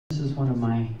is one of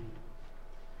my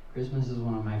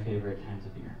favorite times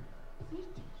of year.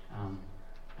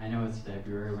 I know it's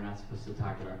February. We're not supposed to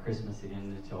talk about Christmas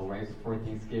again until right before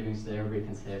Thanksgiving, so that everybody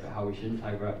can say about how we shouldn't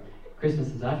talk about Christmas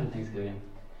is after Thanksgiving.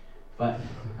 But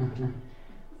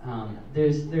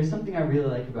there's something I really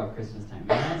like about Christmas time.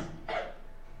 And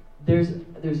there's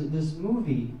this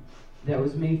movie that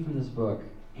was made from this book,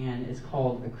 and it's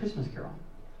called A Christmas Carol.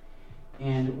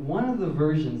 And one of the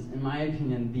versions, in my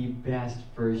opinion, the best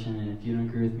version, and if you don't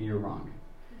agree with me, you're wrong.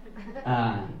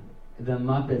 The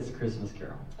Muppets Christmas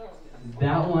Carol.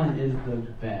 That one is the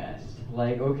best.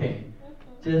 Like, okay,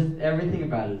 just everything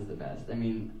about it is the best. I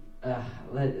mean, I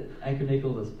could make a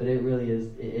list, but it really is.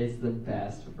 It's the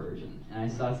best version. And I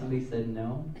saw somebody said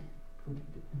no.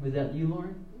 Was that you,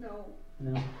 Lauren? No.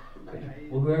 No. Okay.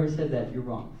 Well, whoever said that, you're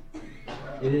wrong.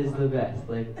 It is the best.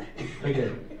 Like, it's so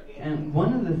good. And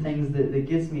one of the things that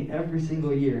gets me every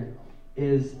single year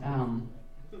is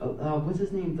what's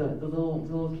his name? The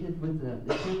little kid with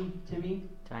the Timmy?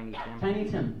 Tiny Tim. Tiny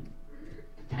Tim.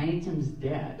 Tiny Tim's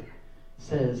dad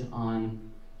says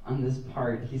on this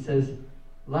part, he says,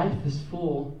 life is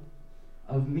full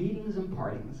of meetings and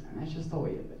partings, and that's just the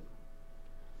way of it.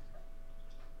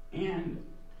 And,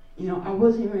 I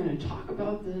wasn't even going to talk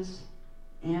about this,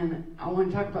 and I want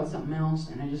to talk about something else,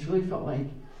 and I just really felt like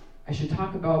I should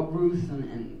talk about Ruth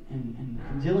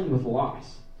and dealing with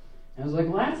loss. And I was like,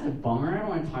 well, that's a bummer. I don't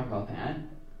want to talk about that.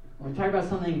 I want to talk about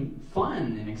something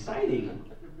fun and exciting.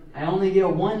 I only get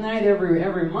one night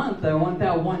every month. I want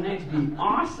that one night to be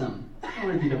awesome. I don't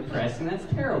want to be depressing. That's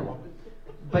terrible.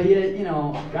 But yet,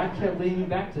 God kept leading me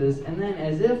back to this. And then,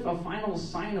 as if a final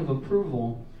sign of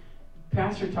approval,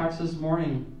 Pastor talks this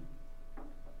morning.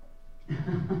 Do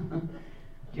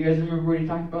you guys remember what he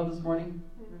talked about this morning?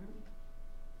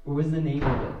 What was the name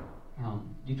of it?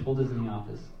 You told us in the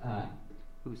office.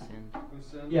 Who sinned?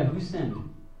 Yeah, who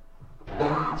sinned?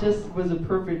 Just was a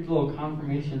perfect little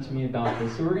confirmation to me about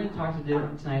this. So we're going to talk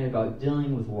tonight about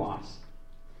dealing with loss.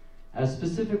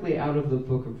 Specifically out of the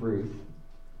book of Ruth.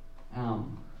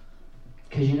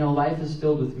 Because life is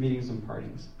filled with meetings and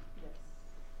partings.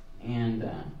 And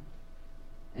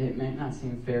it might not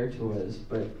seem fair to us,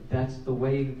 but that's the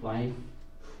way life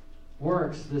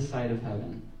works this side of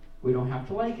heaven. We don't have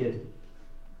to like it,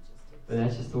 but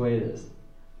that's just the way it is.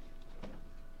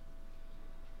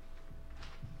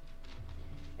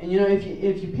 And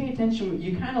if you pay attention,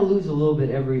 you kind of lose a little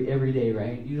bit every day,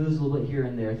 right? You lose a little bit here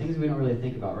and there, things we don't really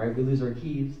think about, right? We lose our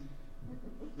keys,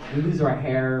 we lose our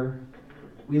hair,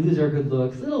 we lose our good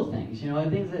looks, little things,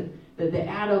 things that they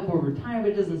add up over time,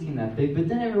 but it doesn't seem that big. But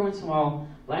then every once in a while,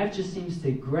 life just seems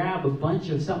to grab a bunch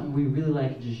of something we really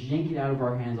like and just yank it out of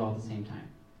our hands all at the same time.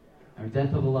 Or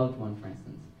death of a loved one, for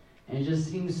instance. And it just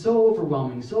seems so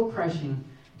overwhelming, so crushing,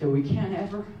 that we can't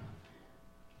ever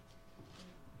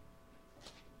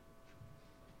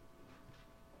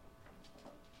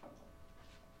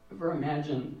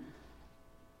imagine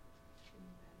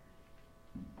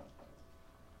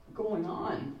going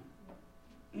on.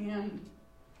 And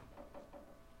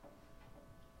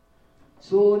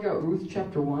so we'll look at Ruth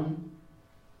chapter 1.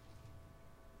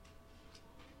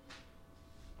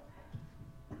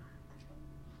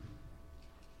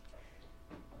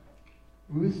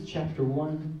 Ruth chapter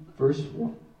 1, verse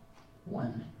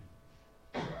 1.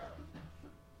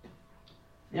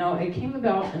 Now, it came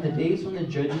about in the days when the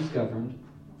judges governed,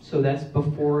 so that's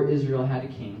before Israel had a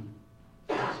king.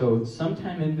 So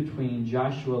sometime in between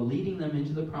Joshua leading them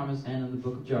into the promised land in the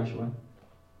book of Joshua,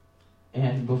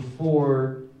 and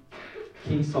before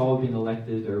King Saul being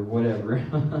elected, or whatever,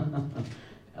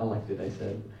 elected I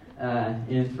said,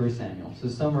 in 1 Samuel. So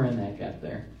somewhere in that gap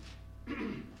there.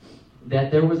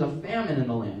 That there was a famine in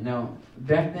the land. Now,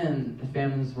 back then, the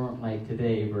famines weren't like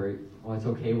today, where, well, it's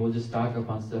okay, we'll just stock up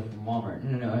on stuff from Walmart.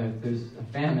 No. If there's a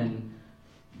famine,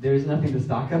 there's nothing to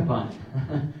stock up on.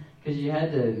 Because you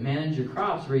had to manage your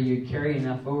crops where you'd carry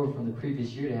enough over from the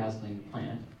previous year to have something to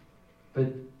plant.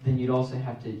 But then you'd also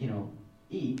have to,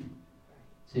 eat.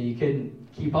 So you couldn't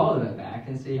keep all of it back.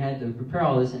 And so you had to prepare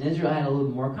all this. And Israel had a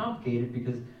little more complicated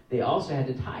because they also had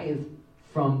to tithe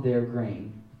from their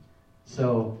grain.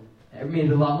 So it made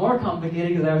it a lot more complicated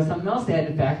because there was something else they had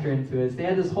to factor into it. So they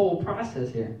had this whole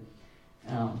process here.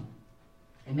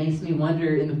 It makes me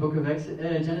wonder in the book of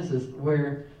Genesis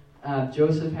where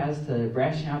Joseph has to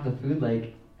ration out the food.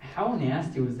 Like, how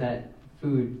nasty was that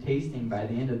food tasting by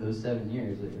the end of those 7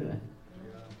 years? Like,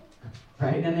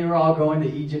 right? And they were all going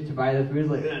to Egypt to buy the food.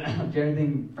 Like, do you have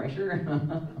anything fresher?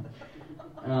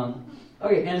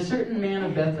 Okay, and a certain man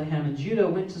of Bethlehem in Judah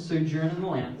went to sojourn in the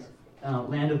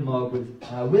land of Moab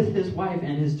with his wife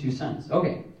and his 2 sons.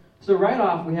 Okay, so right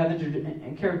off we have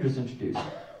characters introduced.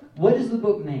 What is the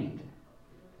book named?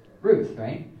 Ruth,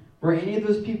 right? Were any of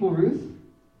those people Ruth?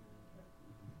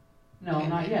 No,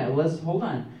 not yet. Let's hold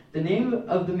on. The name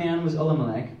of the man was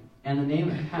Elimelech, and the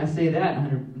name, say that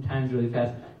 100 times really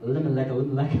fast. Elimelech,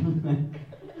 Elimelech, Elimelech.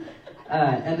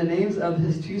 And the names of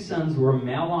his two sons were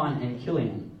Mahlon and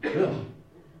Chilion. Ugh.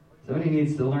 Somebody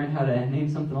needs to learn how to name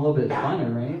something a little bit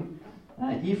funner,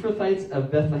 right? Ephrathites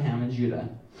of Bethlehem and Judah.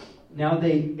 Now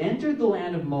they entered the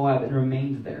land of Moab and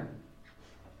remained there.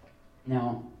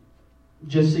 Now,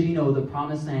 just so you know, the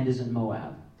promised land isn't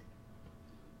Moab.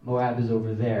 Moab is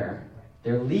over there.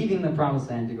 They're leaving the promised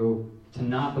land to go to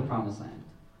not the promised land.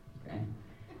 Okay.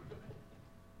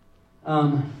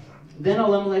 Then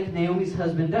Elimelech, Naomi's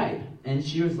husband, died, and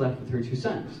she was left with her two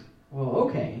sons. Well,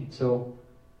 okay, so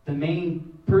the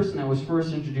main person that was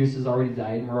first introduced has already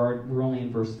died, and we're only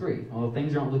in verse 3. Well,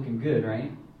 things aren't looking good,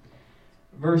 right?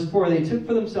 Verse 4, they took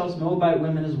for themselves Moabite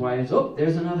women as wives. Oh,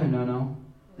 there's another no-no.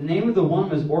 The name of the one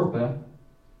was Orpah.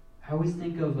 I always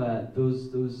think of those,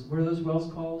 what are those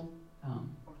wells called?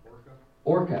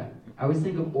 Orca. I always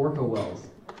think of Orca wells.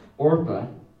 Orpah.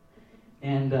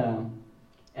 And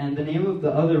the name of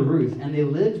the other Ruth. And they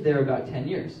lived there about 10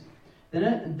 years.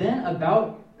 Then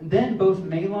both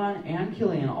Mahlon and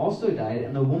Chilion also died,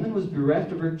 and the woman was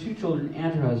bereft of her two children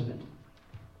and her husband.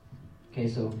 Okay,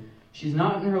 so she's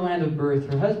not in her land of birth.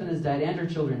 Her husband has died, and her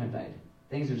children have died.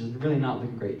 Things are just really not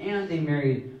looking great. And they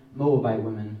married Moabite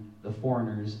women, the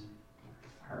foreigners.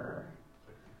 Her.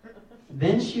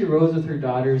 Then she arose with her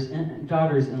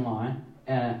daughters-in-law.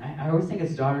 I always think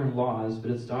it's daughter-in-laws,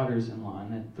 but it's daughters-in-law,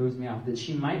 and that throws me off. That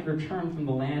she might return from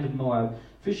the land of Moab.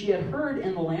 For she had heard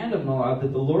in the land of Moab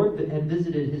that the Lord had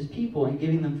visited his people in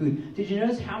giving them food. Did you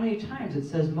notice how many times it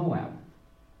says Moab?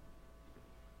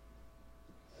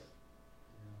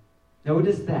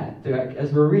 Notice that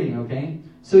as we're reading, okay?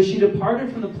 So she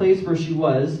departed from the place where she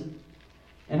was,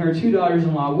 and her two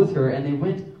daughters-in-law with her, and they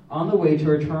went on the way to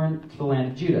return to the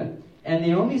land of Judah. And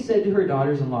Naomi said to her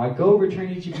daughters-in-law, "Go, return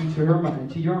each of you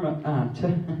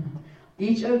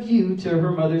each of you to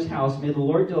her mother's house. May the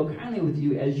Lord deal kindly with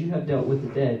you as you have dealt with the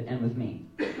dead and with me.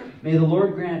 May the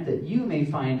Lord grant that you may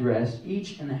find rest,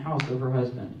 each in the house of her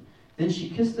husband." Then she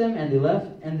kissed them, and they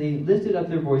left, and they lifted up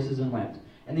their voices and wept.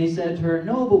 And they said to her,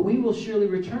 "No, but we will surely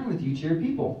return with you to your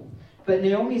people." But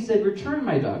Naomi said, "Return,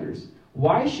 my daughters.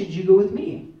 Why should you go with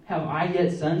me? Have I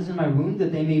yet sons in my womb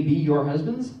that they may be your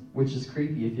husbands?" Which is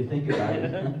creepy if you think about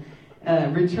it.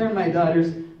 "Return, my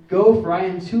daughters. Go, for I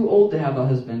am too old to have a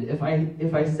husband. If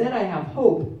I said I have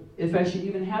hope, if I should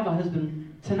even have a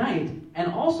husband tonight, and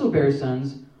also bear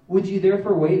sons, would you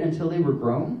therefore wait until they were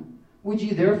grown? Would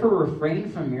you therefore refrain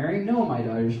from marrying? No, my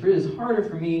daughters, for it is harder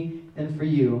for me than for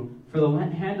you, for the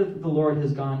hand of the Lord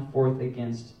has gone forth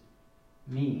against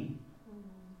me."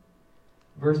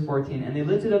 Verse 14, and they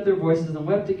lifted up their voices and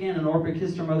wept again, and Orpah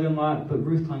kissed her mother-in-law, but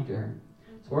Ruth clung to her.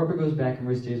 So Orpah goes back and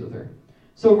Ruth stays with her.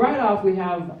 So right off we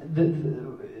have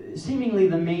seemingly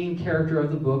the main character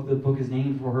of the book. The book is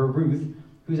named for her, Ruth,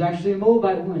 who's actually a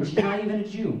Moabite woman. She's not even a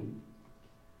Jew.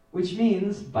 Which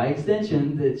means, by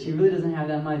extension, that she really doesn't have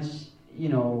that much,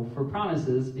 for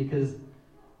promises, because,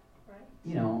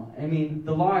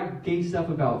 the law gave stuff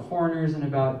about foreigners and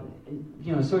about,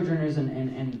 sojourners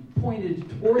and pointed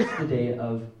towards the day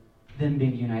of them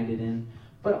being united in.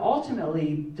 But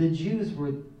ultimately, the Jews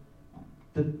were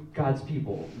God's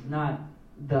people, not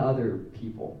the other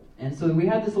people. And so we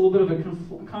have this a little bit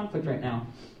of a conflict right now.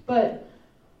 But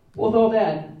with all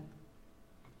that,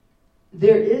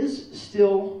 there is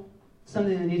still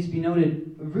something that needs to be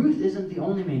noted. Ruth isn't the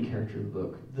only main character of the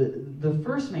book. The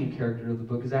first main character of the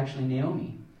book is actually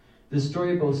Naomi. The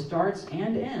story both starts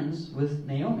and ends with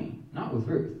Naomi, not with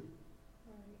Ruth.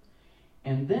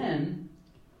 And then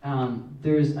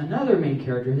there's another main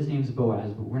character. His name's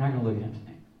Boaz, but we're not going to look at him tonight.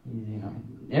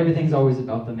 Everything's always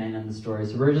about the men in the story,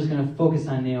 so we're just going to focus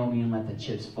on Naomi and let the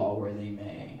chips fall where they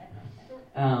may.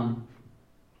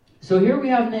 So here we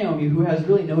have Naomi, who has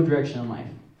really no direction in life,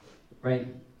 right?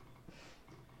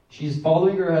 She's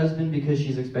following her husband because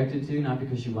she's expected to, not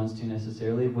because she wants to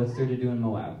necessarily. What's there to do in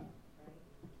Moab?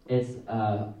 It's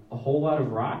a whole lot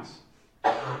of rocks,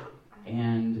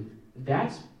 and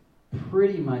that's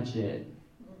pretty much it.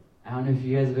 I don't know if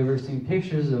you guys have ever seen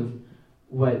pictures of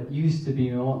what used to be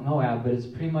Moab, but it's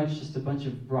pretty much just a bunch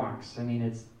of rocks.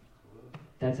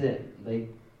 That's it.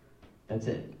 That's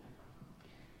it.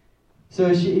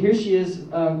 So here she is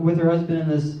with her husband in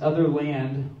this other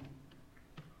land,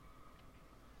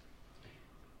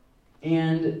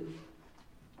 and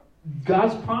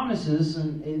God's promises,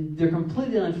 and they're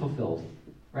completely unfulfilled,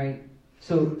 right?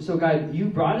 So God, you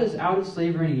brought us out of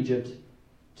slavery in Egypt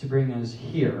to bring us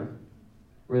here.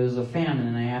 where there's a famine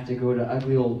and I have to go to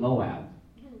ugly old Moab.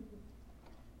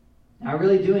 Not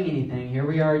really doing anything. Here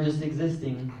we are just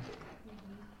existing,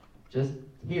 just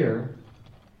here.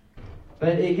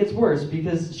 But it gets worse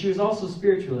because she was also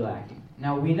spiritually lacking.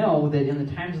 Now we know that in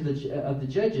the times of the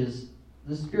judges,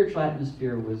 the spiritual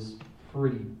atmosphere was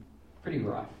pretty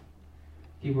rough.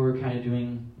 People were kind of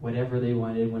doing whatever they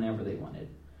wanted, whenever they wanted.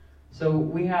 So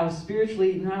we have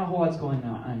spiritually not a whole lot's going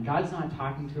on. God's not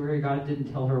talking to her. God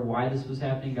didn't tell her why this was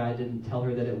happening. God didn't tell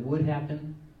her that it would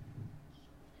happen.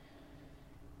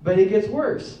 But it gets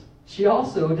worse. She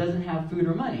also doesn't have food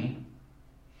or money.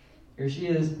 Here she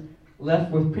is, left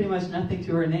with pretty much nothing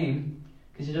to her name,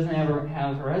 because she doesn't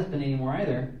have her husband anymore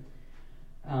either.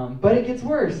 But it gets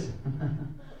worse.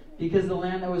 Because the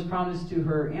land that was promised to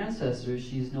her ancestors,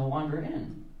 she's no longer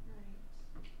in.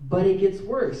 But it gets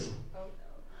worse.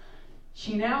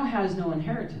 She now has no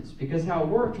inheritance, because how it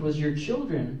worked was your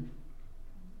children,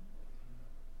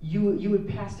 you would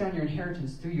pass down your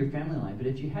inheritance through your family line. But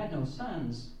if you had no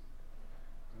sons,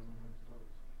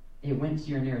 it went to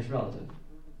your nearest relative.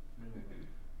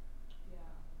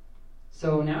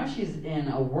 So now she's in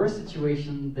a worse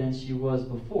situation than she was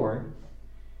before,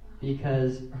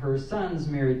 because her sons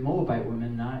married Moabite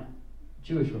women, not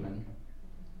Jewish women.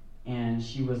 And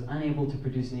she was unable to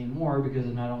produce any more because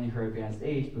of not only her advanced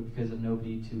age, but because of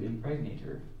nobody to impregnate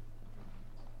her.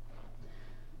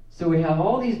 So we have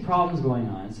all these problems going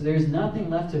on. So there's nothing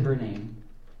left to her name.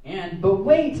 But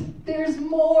wait, there's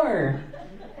more!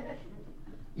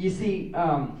 You see,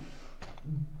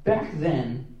 back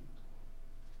then,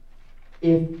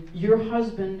 if your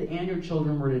husband and your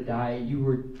children were to die, you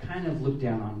were kind of looked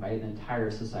down on by the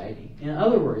entire society. In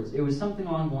other words, it was something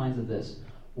along the lines of this.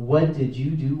 What did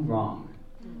you do wrong?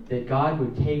 That God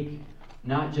would take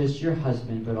not just your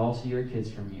husband, but also your kids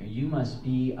from you. You must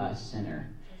be a sinner.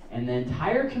 And the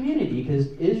entire community, because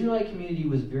Israelite community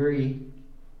was very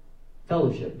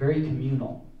fellowship, very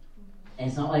communal. And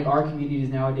it's not like our communities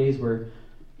nowadays where,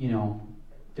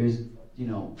 there's,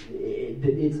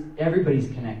 it's everybody's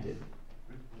connected.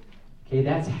 Okay,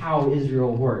 that's how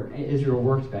Israel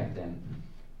worked back then.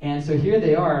 And so here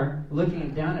they are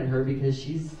looking down at her because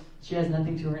she has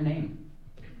nothing to her name.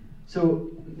 So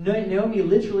Naomi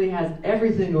literally has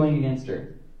everything going against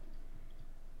her.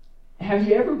 Have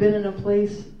you ever been in a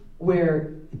place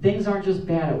where things aren't just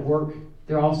bad at work,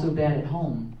 they're also bad at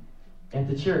home, at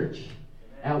the church,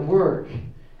 at work?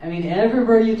 I mean,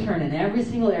 everywhere you turn, in every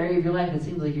single area of your life, it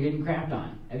seems like you're getting crapped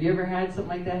on. Have you ever had something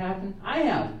like that happen? I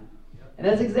have. And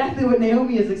that's exactly what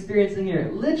Naomi is experiencing here.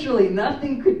 Literally,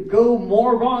 nothing could go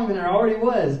more wrong than it already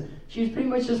was. She was pretty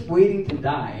much just waiting to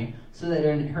die so that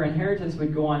her inheritance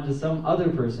would go on to some other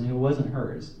person who wasn't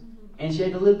hers. And she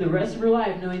had to live the rest of her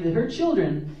life knowing that her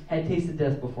children had tasted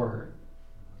death before her.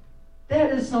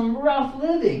 That is some rough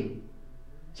living.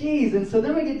 Jeez, and so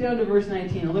then we get down to verse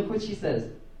 19, and look what she says.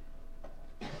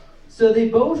 So they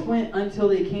both went until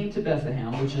they came to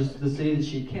Bethlehem, which is the city that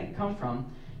she had come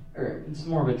from, or it's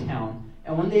more of a town.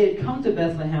 And when they had come to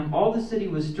Bethlehem, all the city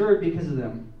was stirred because of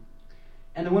them.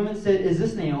 And the women said, "Is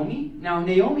this Naomi?" Now,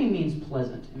 Naomi means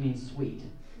pleasant. It means sweet.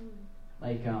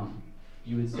 Like,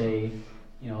 you would say,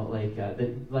 kind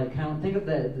of think of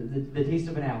the taste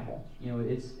of an apple.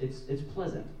 It's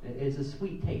pleasant. It's a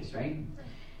sweet taste, right?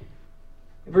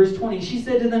 Verse 20, she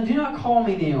said to them, "Do not call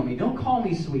me Naomi. Don't call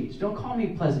me sweet. Don't call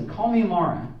me pleasant. Call me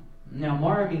Mara." Now,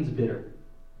 Mara means bitter.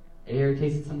 Have you ever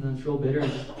tasted something that's real bitter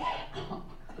and just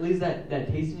leaves that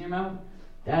taste in your mouth?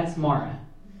 That's Mara.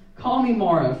 Call me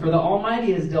Mara, for the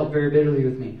Almighty has dealt very bitterly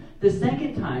with me. The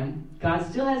second time, God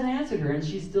still hasn't answered her, and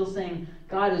she's still saying,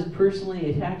 God is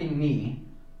personally attacking me.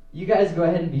 You guys go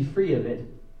ahead and be free of it,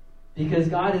 because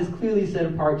God is clearly set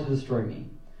apart to destroy me.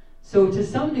 So to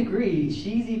some degree,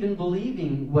 she's even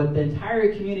believing what the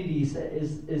entire community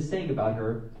is saying about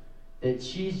her, that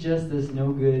she's just this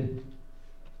no good.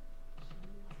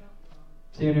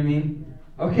 See what I mean?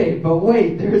 Okay, but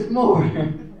wait, there's more.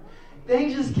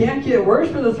 Things just can't get worse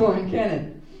for this woman, can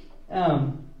it?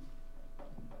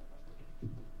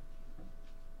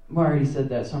 Well, I already said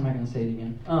that, so I'm not going to say it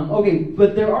again. Okay,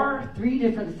 but there are three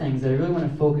different things that I really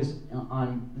want to focus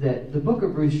on that the book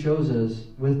of Ruth shows us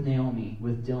with Naomi,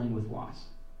 with dealing with loss.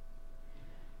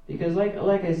 Because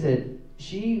like I said,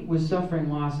 she was suffering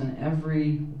loss in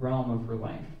every realm of her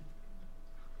life.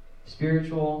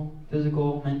 Spiritual,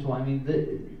 physical, mental. I mean,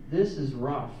 this is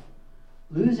rough.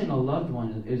 Losing a loved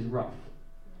one is rough.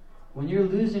 When you're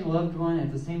losing a loved one,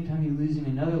 at the same time you're losing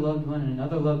another loved one and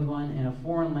another loved one in a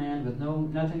foreign land with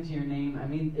nothing to your name. I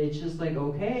mean, it's just like,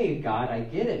 okay, God, I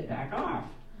get it. Back off.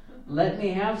 Let me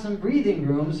have some breathing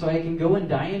room so I can go and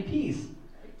die in peace.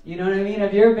 You know what I mean?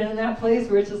 Have you ever been in that place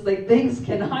where it's just like, things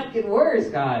cannot get worse,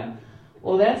 God?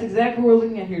 Well, that's exactly what we're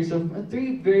looking at here. So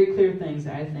 3 very clear things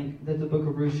I think that the book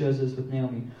of Ruth shows us with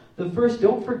Naomi. The first,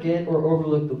 don't forget or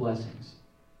overlook the blessings.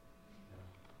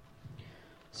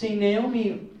 See,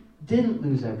 Naomi didn't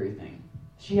lose everything.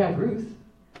 She had Ruth.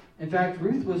 In fact,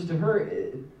 Ruth was to her,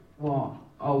 well,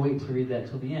 I'll wait to read that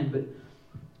till the end, but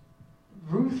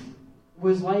Ruth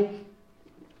was like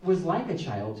a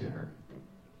child to her.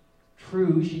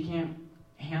 True, she can't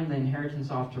hand the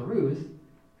inheritance off to Ruth,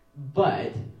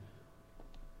 but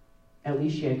at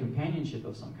least she had companionship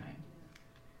of some kind.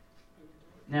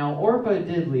 Now, Orpah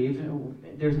did leave.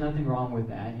 There's nothing wrong with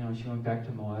that. You know, she went back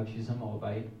to Moab. She's a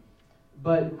Moabite.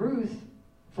 But Ruth,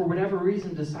 for whatever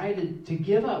reason, decided to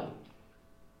give up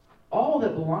all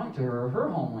that belonged to her, her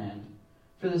homeland,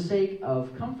 for the sake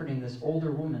of comforting this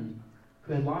older woman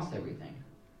who had lost everything.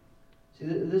 See,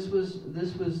 this was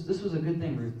a good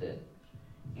thing Ruth did.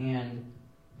 And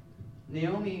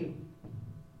Naomi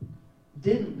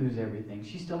didn't lose everything.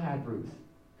 She still had Ruth,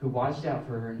 who watched out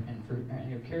for her and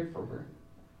who cared for her.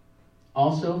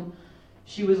 Also,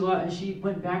 she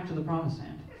went back to the Promised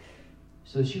Land.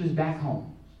 So she was back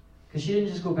home. Because she didn't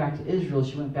just go back to Israel,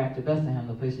 she went back to Bethlehem,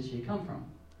 the place that she had come from.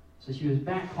 So she was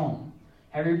back home.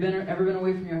 Have you ever been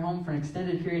away from your home for an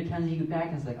extended period of time, and you get back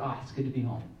and it's like, it's good to be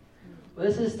home. Well,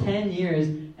 this is 10 years,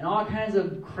 and all kinds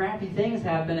of crappy things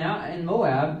happen out in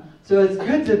Moab, so it's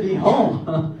good to be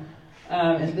home.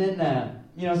 And then,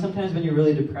 sometimes when you're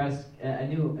really depressed, a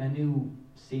new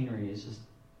scenery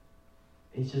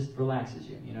it just relaxes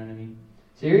you, you know what I mean?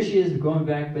 So here she is going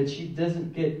back, but she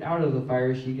doesn't get out of the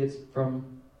fire. She gets from,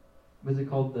 what's it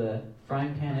called, the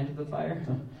frying pan into the fire?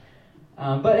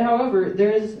 But however,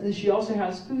 she also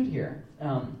has food here.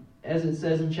 As it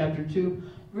says in chapter 2,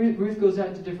 Ruth goes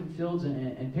out to different fields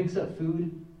and picks up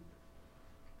food.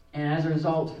 And as a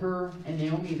result, her and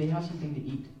Naomi, they have something to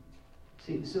eat.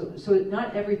 See, so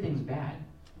not everything's bad.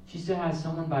 She still has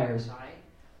someone by her side.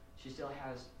 She still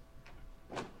has...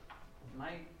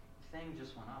 My thing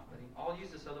just went off, buddy. I'll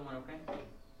use this other one, okay?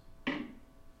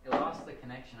 It lost the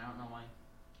connection. I don't know why.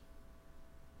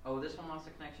 Oh, this one lost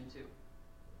the connection too.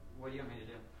 What do you want me to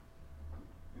do?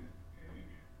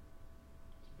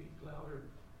 Speak louder.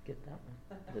 Get that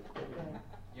one. The corded one.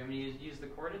 You want me to use the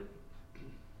corded?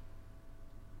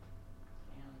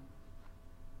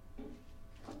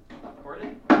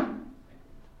 Corded?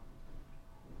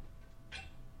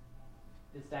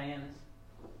 It's Diana's.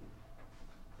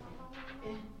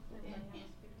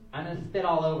 I'm going to spit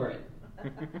all over it.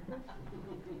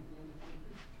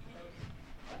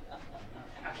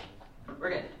 We're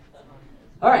good.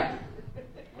 All right.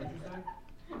 What did you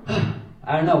say?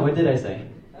 I don't know. What did I say?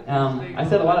 I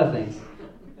said a lot of things.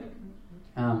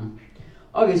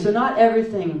 Okay, so not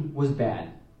everything was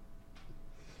bad.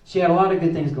 She had a lot of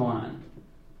good things going on.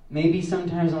 Maybe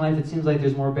sometimes in life it seems like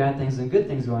there's more bad things than good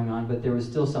things going on, but there was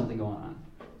still something going on.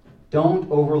 Don't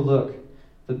overlook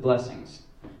the blessings.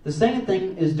 The second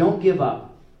thing is don't give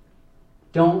up.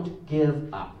 Don't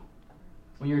give up.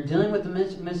 When you're dealing with the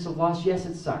midst of loss, yes,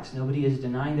 it sucks. Nobody is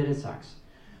denying that it sucks.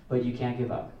 But you can't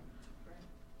give up.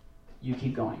 You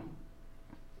keep going.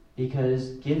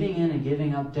 Because giving in and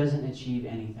giving up doesn't achieve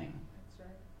anything.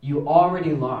 You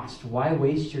already lost. Why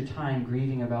waste your time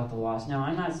grieving about the loss? Now,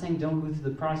 I'm not saying don't go through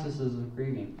the processes of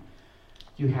grieving.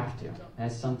 You have to.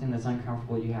 That's something that's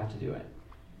uncomfortable. You have to do it.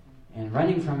 And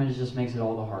running from it just makes it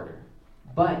all the harder.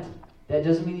 But that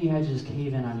doesn't mean that you have to just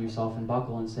cave in on yourself and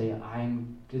buckle and say,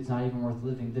 it's not even worth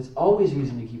living. There's always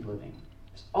reason to keep living.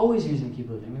 There's always reason to keep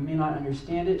living. We may not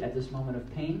understand it at this moment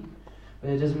of pain, but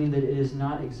it doesn't mean that it is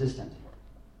not existent.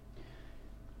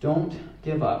 Don't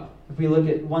give up. If we look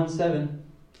at 1:7,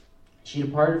 she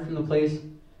departed from the place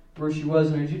where she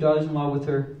was and her 2 daughters-in-law with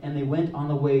her, and they went on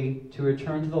the way to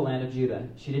return to the land of Judah.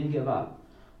 She didn't give up.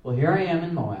 Well, here I am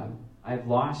in Moab. I've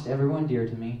lost everyone dear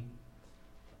to me.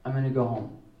 I'm going to go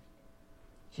home.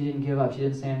 She didn't give up. She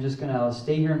didn't say, I'm just going to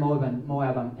stay here in Moab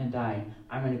and die.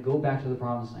 I'm going to go back to the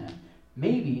Promised Land.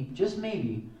 Maybe, just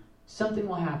maybe, something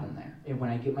will happen there when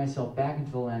I get myself back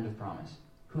into the land of promise.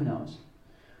 Who knows?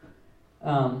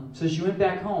 So she went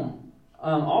back home.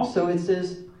 Also, it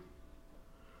says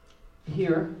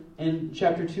here in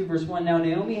chapter 2, verse 1, Now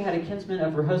Naomi had a kinsman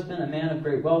of her husband, a man of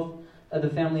great wealth, of the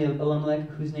family of Elimelech,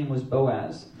 whose name was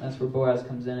Boaz. That's where Boaz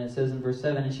comes in. It says in verse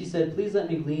 7, And she said, Please let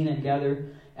me glean and gather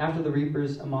after the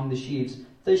reapers among the sheaves.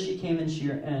 Thus she came and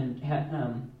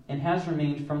has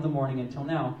remained from the morning until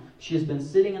now. She has been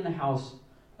sitting in the house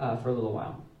for a little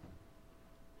while.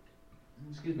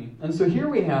 Excuse me. And so here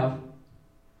we have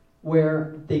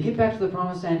where they get back to the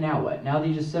Promised Land. Now what? Now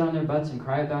they just sit on their butts and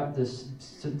cry about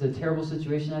the terrible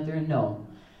situation out there? No.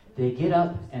 They get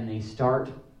up and they start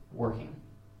working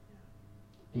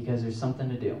because there's something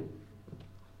to do.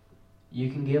 You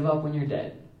can give up when you're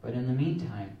dead, but in the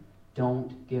meantime,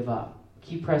 don't give up.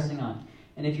 Keep pressing on.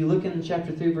 And if you look in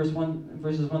chapter 3, verses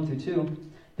 1 through 2,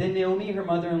 then Naomi, her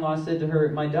mother-in-law, said to her,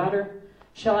 "My daughter,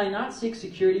 shall I not seek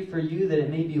security for you that it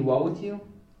may be well with you?"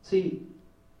 See,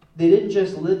 they didn't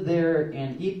just live there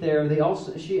and eat there.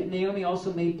 Naomi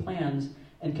also made plans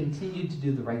and continued to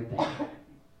do the right thing.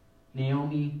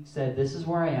 Naomi said, "This is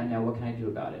where I am now. What can I do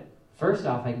about it? First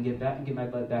off, I can get my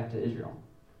butt back to Israel.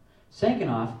 Second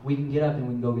off, we can get up and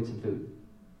we can go get some food.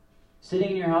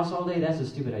 Sitting in your house all day, that's a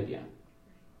stupid idea.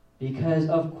 Because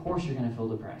of course you're going to feel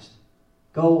depressed.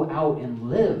 Go out and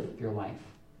live your life.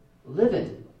 Live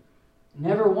it.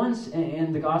 Never once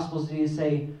in the Gospels do you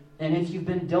say, and if you've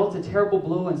been dealt a terrible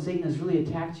blow and Satan has really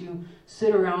attacked you,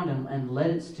 sit around and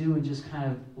let it stew and just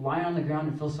kind of lie on the ground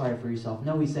and feel sorry for yourself.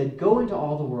 No, he said, go into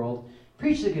all the world,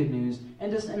 preach the good news,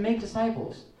 and make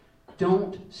disciples.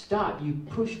 Don't stop. You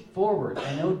push forward.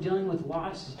 I know dealing with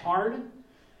loss is hard,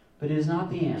 but it is not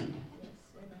the end.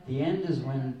 The end is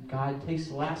when God takes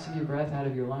the last of your breath out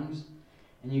of your lungs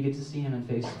and you get to see him in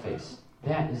face to face.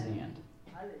 That is the end.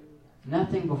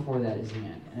 Nothing before that is the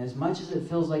end. And as much as it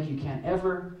feels like you can't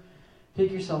ever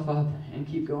pick yourself up and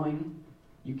keep going,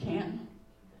 you can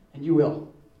and you will.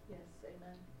 Yes,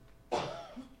 amen.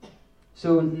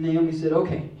 So Naomi said,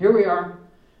 okay, here we are.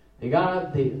 They got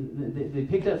up, they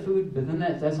picked up food, but then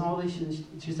that's all they should.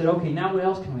 She said, okay, now what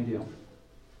else can we do?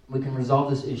 We can resolve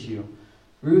this issue.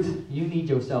 Ruth, you need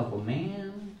yourself a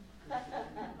man.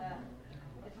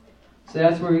 So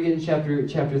that's where we get in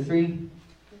chapter 3.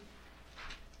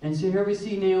 And so here we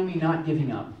see Naomi not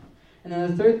giving up. And then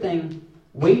the third thing,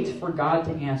 wait for God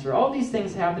to answer. All these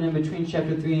things happen in between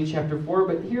chapter 3 and chapter 4,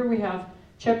 but here we have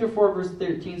chapter 4, verse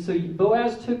 13. So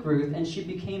Boaz took Ruth, and she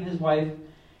became his wife,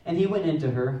 and he went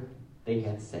into her. They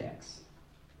had sex.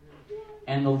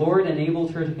 And the Lord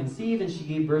enabled her to conceive, and she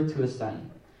gave birth to a son.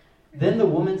 Then the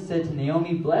woman said to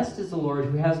Naomi, "Blessed is the Lord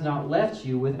who has not left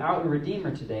you without a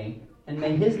redeemer today, and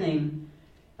may his name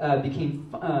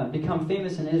become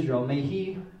famous in Israel. May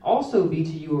he also be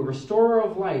to you a restorer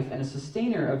of life and a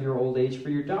sustainer of your old age, for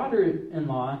your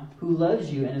daughter-in-law, who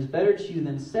loves you and is better to you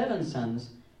than 7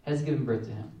 sons, has given birth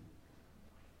to him."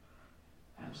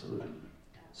 Absolutely.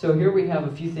 So here we have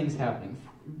a few things happening.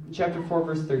 Chapter 4,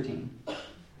 verse 13.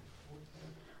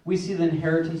 We see the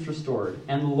inheritance restored.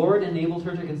 And the Lord enabled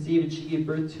her to conceive, and she gave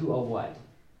birth to a what?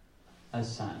 A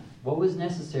son. What was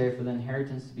necessary for the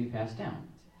inheritance to be passed down?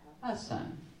 A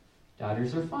son.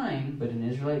 Daughters are fine, but in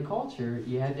Israelite culture,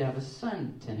 you had to have a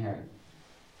son to inherit.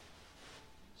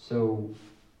 So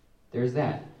there's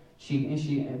that.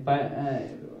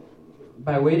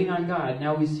 By waiting on God,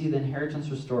 now we see the inheritance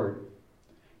restored.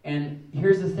 And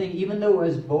here's the thing, even though it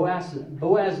was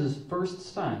Boaz's first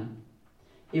son,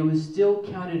 it was still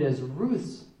counted as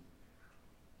Ruth's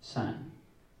son.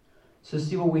 So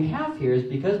see, what we have here is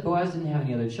because Boaz didn't have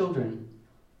any other children,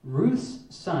 Ruth's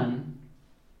son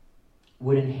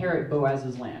would inherit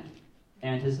Boaz's land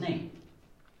and his name.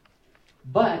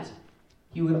 But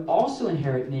he would also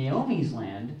inherit Naomi's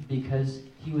land because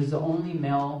he was the only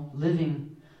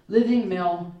living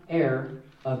male heir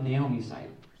of Naomi's side.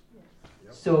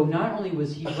 So not only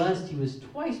was he blessed, he was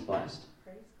twice blessed.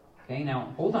 Okay, now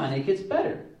hold on, it gets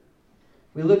better.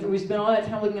 We spent all that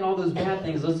time looking at all those bad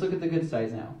things. Let's look at the good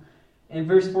sides now. In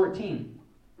verse 14,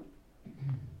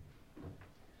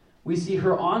 we see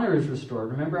her honor is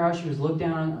restored. Remember how she was looked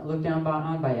down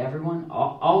on by everyone?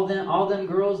 All them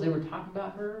girls, they were talking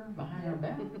about her behind her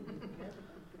back.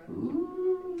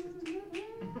 Ooh,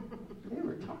 they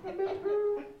were talking about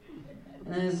her.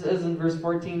 And then it says in verse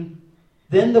 14,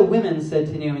 then the women said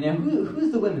to Naomi. Now,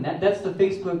 who's the women? That's the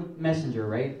Facebook Messenger,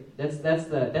 right? That's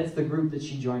the group that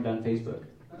she joined on Facebook.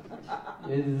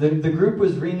 The group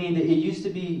was renamed. It used to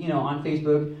be, on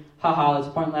Facebook, haha,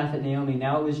 let's point and laugh at Naomi.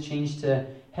 Now it was changed to,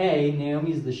 hey,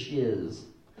 Naomi's the shiz.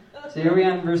 So here we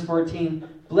are in verse 14.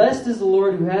 Blessed is the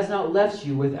Lord who has not left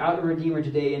you without a redeemer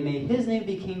today, and may his name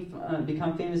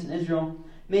become famous in Israel.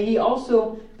 May he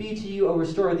also be to you a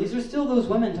restorer. These are still those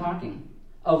women talking.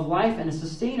 Of life and a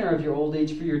sustainer of your old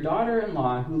age, for your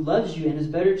daughter-in-law who loves you and is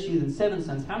better to you than 7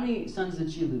 sons. How many sons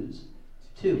did she lose?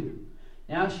 2.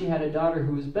 Now she had a daughter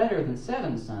who was better than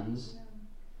 7 sons.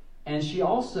 And she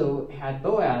also had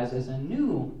Boaz as a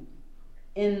new,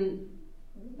 in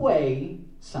way,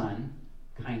 son,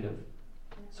 kind of,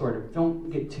 sort of.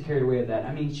 Don't get too carried away with that.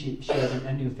 I mean, she had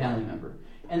a new family member.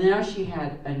 And now she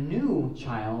had a new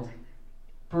child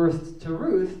birthed to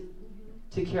Ruth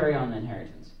to carry on the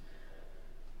inheritance.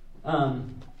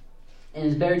 And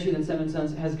is better to you than 7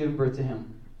 sons, has given birth to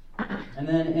him. And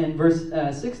then in verse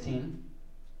 16,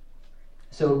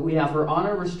 so we have her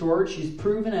honor restored. She's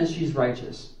proven as she's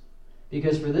righteous.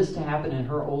 Because for this to happen in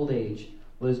her old age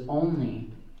was only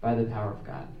by the power of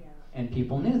God. And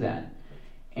people knew that.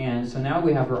 And so now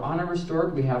we have her honor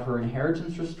restored. We have her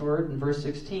inheritance restored. In verse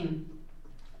 16,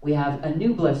 we have a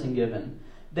new blessing given.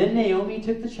 Then Naomi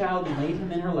took the child and laid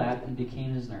him in her lap and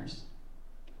became his nurse.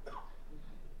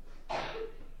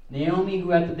 Naomi,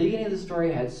 who at the beginning of the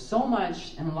story had so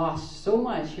much and lost so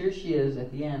much, here she is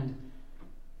at the end,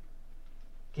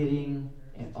 getting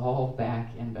it all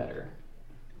back and better.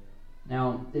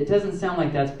 Now, it doesn't sound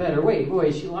like that's better.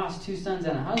 Wait, she lost 2 sons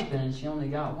and a husband, and she only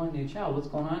got 1 new child. What's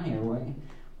going on here? Wait,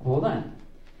 hold on.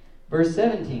 Verse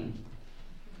 17.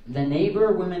 The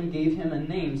neighbor women gave him a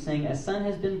name, saying, a son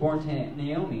has been born to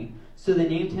Naomi. So they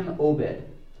named him Obed.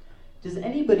 Does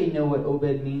anybody know what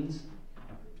Obed means?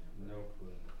 No clue.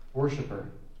 Worshipper.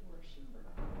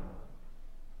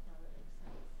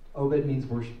 Obed means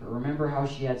worshiper. Remember how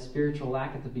she had spiritual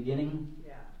lack at the beginning?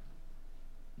 Yeah.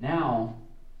 Now,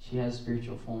 she has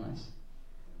spiritual fullness.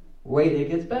 Wait, it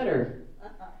gets better.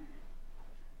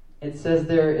 It says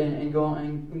there in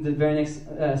the very next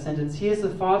sentence, he is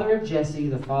the father of Jesse,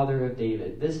 the father of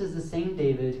David. This is the same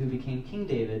David who became King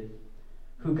David,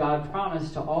 who God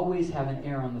promised to always have an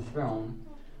heir on the throne,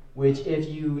 which, if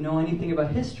you know anything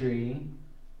about history,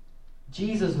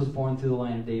 Jesus was born through the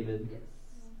line of David. Yes.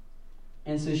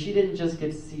 And so she didn't just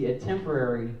get to see a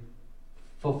temporary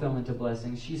fulfillment of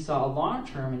blessings. She saw a long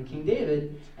term in King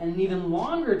David and an even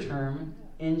longer term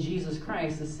in Jesus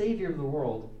Christ, the Savior of the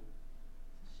world.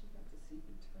 She got to see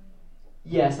eternal.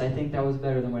 Yes, I think that was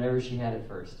better than whatever she had at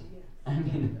first. Yes. I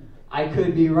mean, I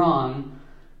could be wrong,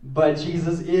 but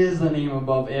Jesus is the name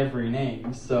above every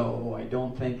name, so I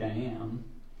don't think I am.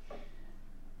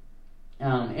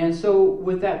 And so,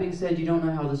 with that being said, you don't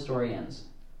know how the story ends.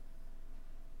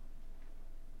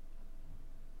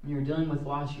 When you're dealing with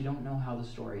loss, you don't know how the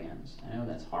story ends. I know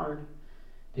that's hard,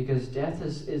 because death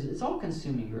is it's all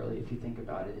consuming, really, if you think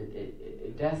about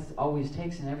it. Death always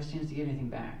takes and never seems to give anything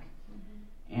back.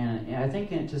 And I think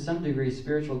to some degree,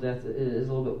 spiritual death is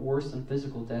a little bit worse than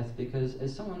physical death, because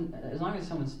as long as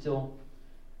someone's still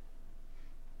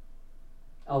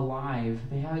alive,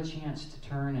 they have a chance to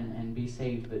turn and be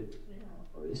saved. But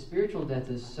spiritual death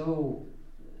is so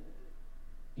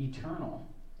eternal.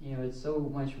 It's so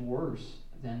much worse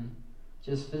than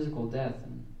just physical death.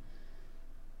 And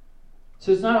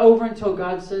so it's not over until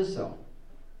God says so.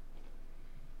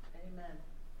 Amen.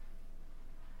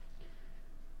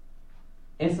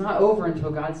 It's not over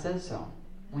until God says so.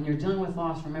 When you're dealing with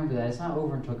loss, remember that. It's not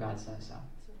over until God says so.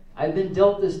 I've been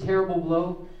dealt this terrible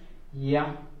blow.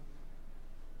 Yeah.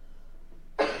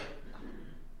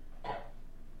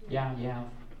 Yeah.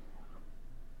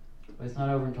 But it's not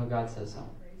over until God says so.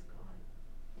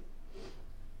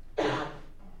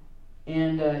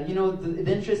 And,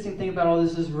 the interesting thing about all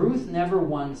this is Ruth never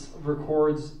once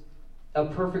records a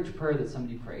perfect prayer that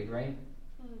somebody prayed, right?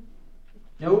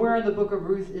 Nowhere in the book of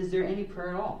Ruth is there any prayer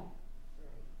at all.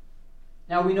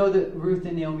 Now, we know that Ruth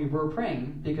and Naomi were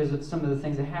praying because of some of the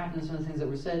things that happened and some of the things that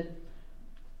were said,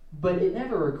 but it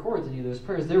never records any of those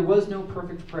prayers. There was no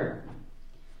perfect prayer.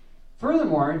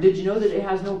 Furthermore, did you know that it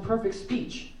has no perfect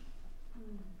speech?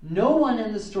 No one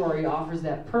in the story offers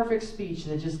that perfect speech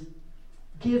that just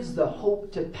gives the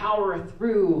hope to power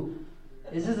through.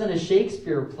 This isn't a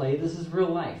Shakespeare play. This is real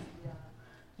life.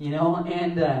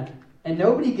 And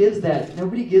nobody gives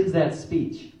that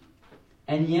speech.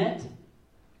 And yet,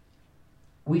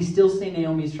 we still see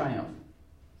Naomi's triumph.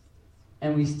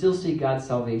 And we still see God's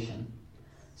salvation.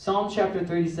 Psalm chapter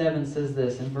 37 says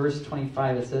this. In verse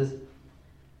 25 it says,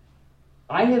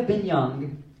 I have been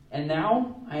young, and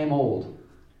now I am old.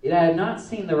 Yet I have not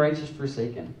seen the righteous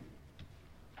forsaken.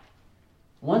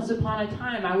 Once upon a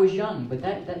time I was young, but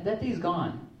that day's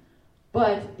gone.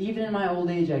 But even in my old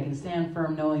age I can stand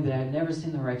firm knowing that I have never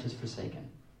seen the righteous forsaken.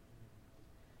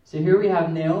 So here we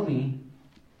have Naomi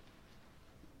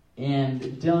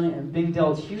and being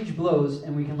dealt huge blows,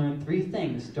 and we can learn 3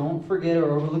 things. Don't forget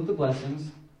or overlook the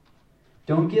blessings.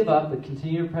 Don't give up, but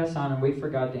continue to press on and wait for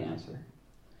God to answer.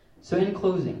 So in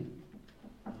closing,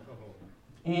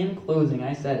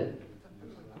 I said it.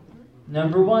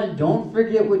 Number 1, don't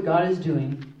forget what God is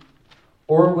doing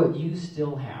or what you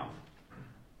still have.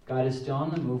 God is still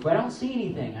on the move. But I don't see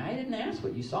anything. I didn't ask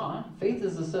what you saw. Faith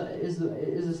is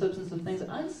the substance of things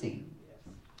unseen.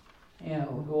 Yeah,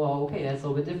 well, okay, that's a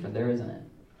little bit different there, isn't it?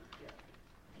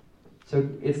 So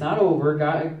it's not over.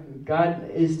 God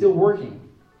is still working.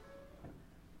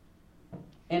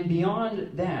 And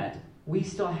beyond that, we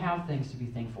still have things to be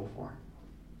thankful for.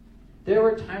 There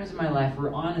were times in my life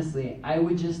where honestly, I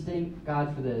would just thank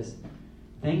God for this.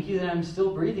 Thank you that I'm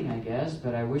still breathing, I guess,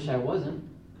 but I wish I wasn't.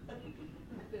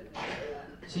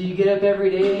 So you get up every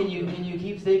day and you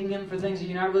keep thanking Him for things that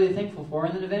you're not really thankful for,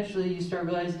 and then eventually you start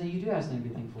realizing that you do have something to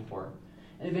be thankful for.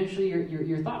 And eventually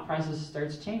your thought process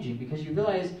starts changing because you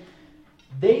realize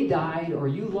they died or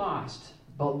you lost,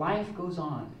 but life goes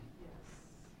on.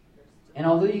 And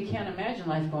although you can't imagine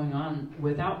life going on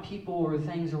without people or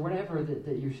things or whatever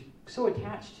that you're so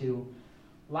attached to,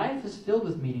 life is filled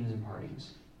with meetings and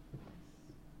partings.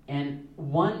 And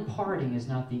one parting is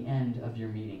not the end of your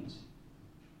meetings.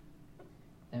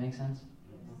 That make sense?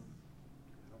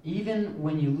 Even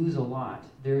when you lose a lot,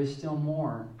 there is still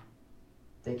more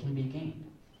that can be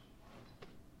gained.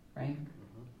 Right?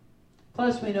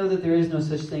 Plus, we know that there is no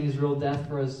such thing as real death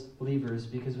for us believers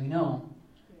because we know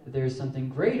that there is something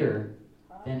greater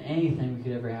than anything we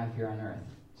could ever have here on earth.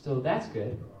 So that's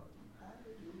good.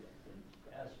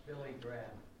 Ask Billy Graham.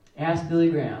 Ask Billy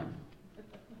Graham.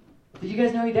 Did you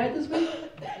guys know he died this week?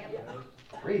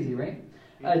 Crazy, right?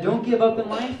 Don't give up in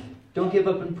life. Don't give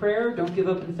up in prayer. Don't give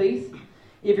up in faith.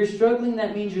 If you're struggling,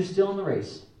 that means you're still in the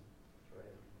race.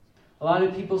 A lot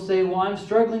of people say, well, I'm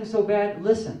struggling so bad.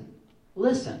 Listen.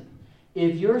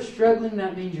 If you're struggling,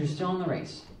 that means you're still in the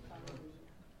race.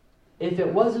 If it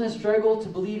wasn't a struggle to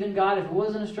believe in God, if it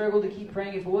wasn't a struggle to keep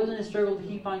praying, if it wasn't a struggle to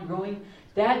keep on growing,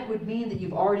 that would mean that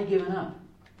you've already given up.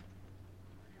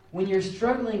 When you're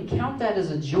struggling, count that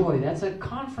as a joy. That's a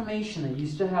confirmation that you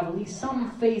still have at least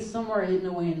some faith somewhere hidden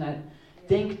away in that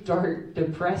dank, dark,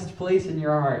 depressed place in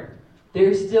your heart.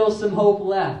 There's still some hope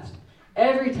left.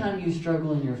 Every time you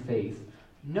struggle in your faith,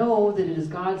 know that it is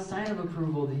God's sign of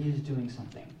approval that He is doing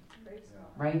something.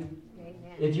 Right? Amen.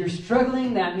 If you're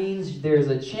struggling, that means there's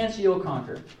a chance you'll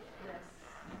conquer.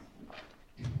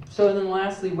 So then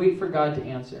lastly, wait for God to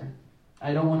answer.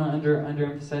 I don't want to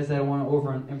underemphasize that. I want to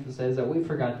overemphasize that. Wait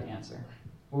for God to answer.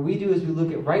 What we do is we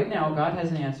look at right now, God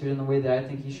hasn't answered in the way that I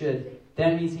think He should.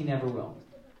 That means He never will.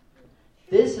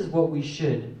 This is what we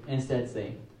should instead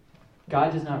say.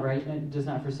 God does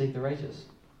not forsake the righteous.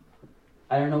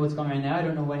 I don't know what's going on now. I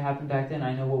don't know what happened back then.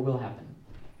 I know what will happen.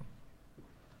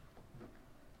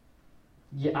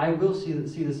 Yeah, I will see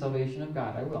the salvation of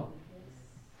God. I will.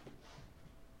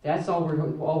 That's all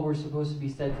we're supposed to be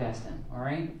steadfast in. All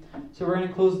right. So we're going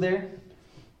to close there.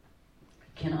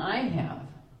 Can I have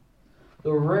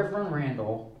the Reverend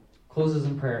Randall closes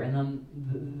in prayer, and then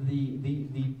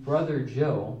the brother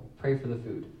Joe pray for the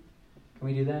food? Can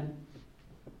we do that?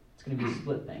 It's going to be a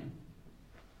split thing.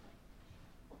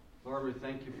 Lord, we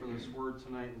thank you for this word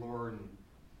tonight, Lord, and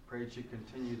pray that you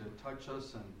continue to touch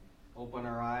us and open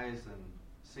our eyes and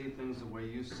see things the way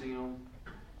you see them.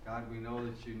 God, we know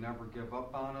that you never give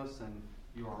up on us, and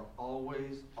you are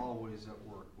always, always at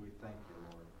work. We thank you.